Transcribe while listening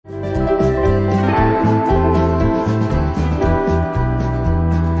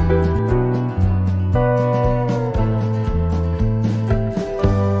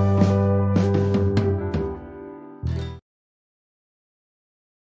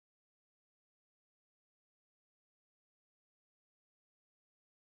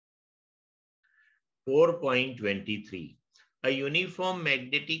4.23. A uniform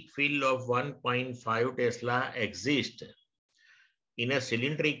magnetic field of 1.5 Tesla exists in a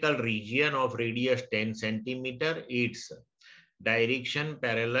cylindrical region of radius 10 centimeter. Its direction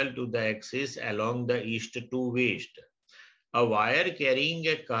parallel to the axis along the east to west. A wire carrying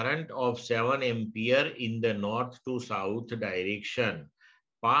a current of 7 ampere in the north to south direction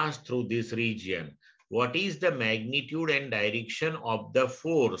passed through this region. What is the magnitude and direction of the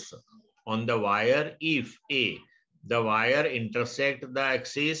force on the wire if A, the wire intersects the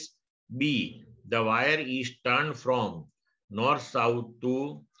axis, B, the wire is turned from north-south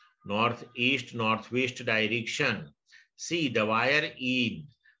to northeast-northwest direction, C, the wire in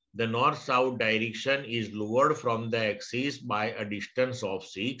the north-south direction is lowered from the axis by a distance of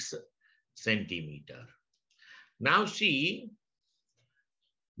 6 centimeter. Now see,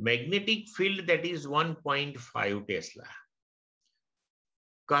 magnetic field that is 1.5 Tesla.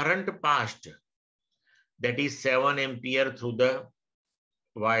 Current passed that is 7 ampere through the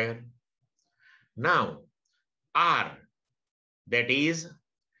wire. Now R that is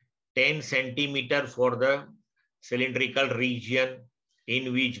 10 centimeter for the cylindrical region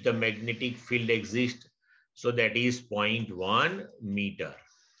in which the magnetic field exists. So that is 0.1 meter.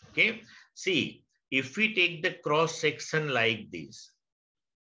 Okay. See, if we take the cross section like this,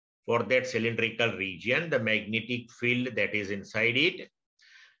 for that cylindrical region, the magnetic field that is inside it,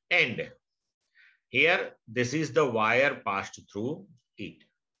 and here this is the wire passed through it.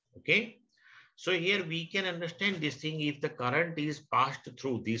 Okay. So here we can understand this thing. If the current is passed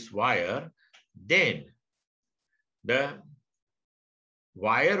through this wire, then the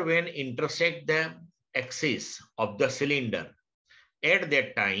wire when intersect the axis of the cylinder, at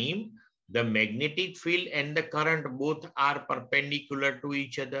that time the magnetic field and the current both are perpendicular to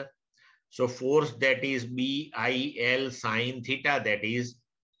each other. So force that is BIL sine theta, that is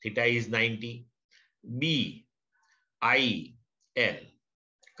theta is 90, BIL,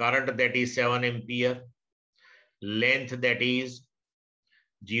 current that is 7 ampere, length that is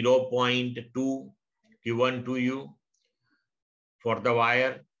 0.2 given to you for the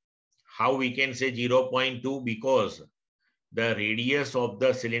wire. How we can say 0.2? Because the radius of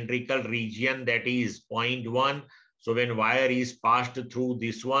the cylindrical region that is 0.1. So when wire is passed through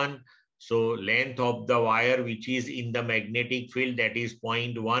this one, so length of the wire which is in the magnetic field that is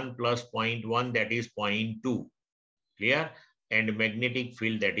 0.1 plus 0.1 that is 0.2. Clear? And magnetic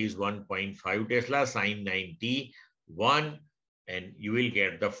field that is 1.5 Tesla sine 91, and you will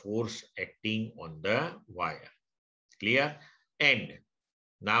get the force acting on the wire. Clear? And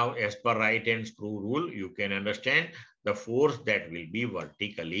now as per right hand screw rule, you can understand the force that will be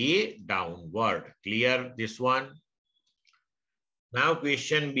vertically downward. Clear this one? Now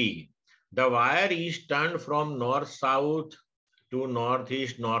question B. The wire is turned from north-south to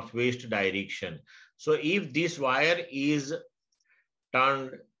northeast-northwest direction. So if this wire is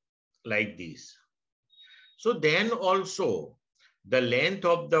turned like this, so then also the length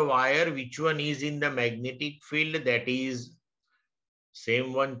of the wire, which one is in the magnetic field, that is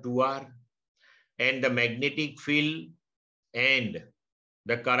same one 2R, and the magnetic field and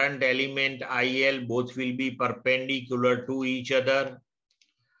the current element IL both will be perpendicular to each other.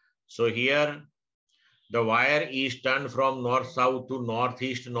 So here the wire is turned from north-south to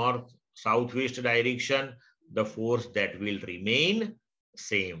northeast-north-southwest direction. The force that will remain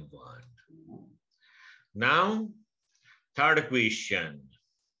same one. Now third question.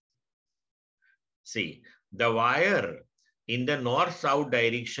 See, the wire in the north-south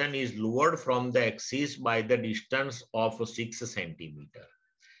direction is lowered from the axis by the distance of 6 centimeter.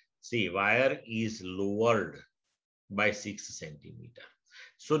 See, wire is lowered by 6 centimeter.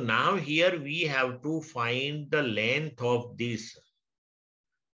 So now here we have to find the length of this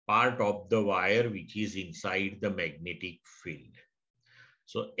part of the wire which is inside the magnetic field.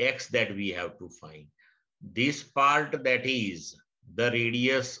 So X that we have to find. This part that is the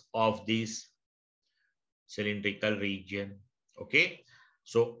radius of this cylindrical region. Okay.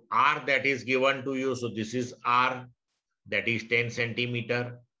 So R that is given to you. So this is R, that is 10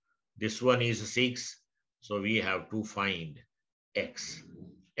 centimeter. This one is 6. So we have to find X.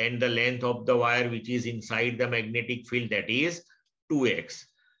 And the length of the wire which is inside the magnetic field, that is 2X.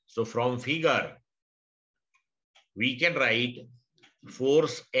 So from figure, we can write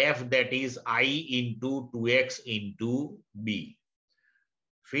force F, that is I into 2X into B.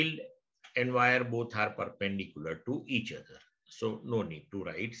 Field and wire both are perpendicular to each other. So no need to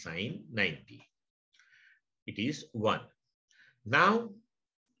write sine 90. It is 1. Now,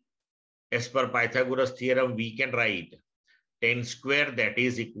 as per Pythagoras theorem, we can write 10 square, that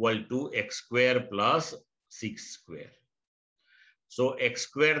is equal to x square plus 6 square. So x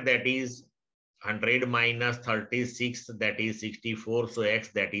square, that is 100 minus 36, that is 64. So x,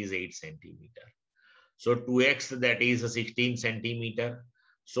 that is 8 centimeter. So 2x, that is 16 centimeter.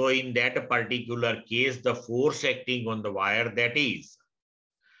 So in that particular case, the force acting on the wire, that is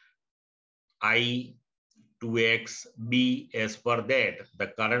I 2x B, as per that, the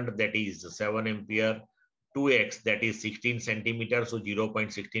current, that is 7 ampere, 2x, that is 16 centimeter, so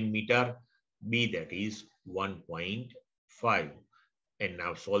 0.16 meter, B, that is 1.5. And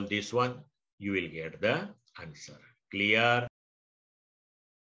now solve this one, you will get the answer. Clear?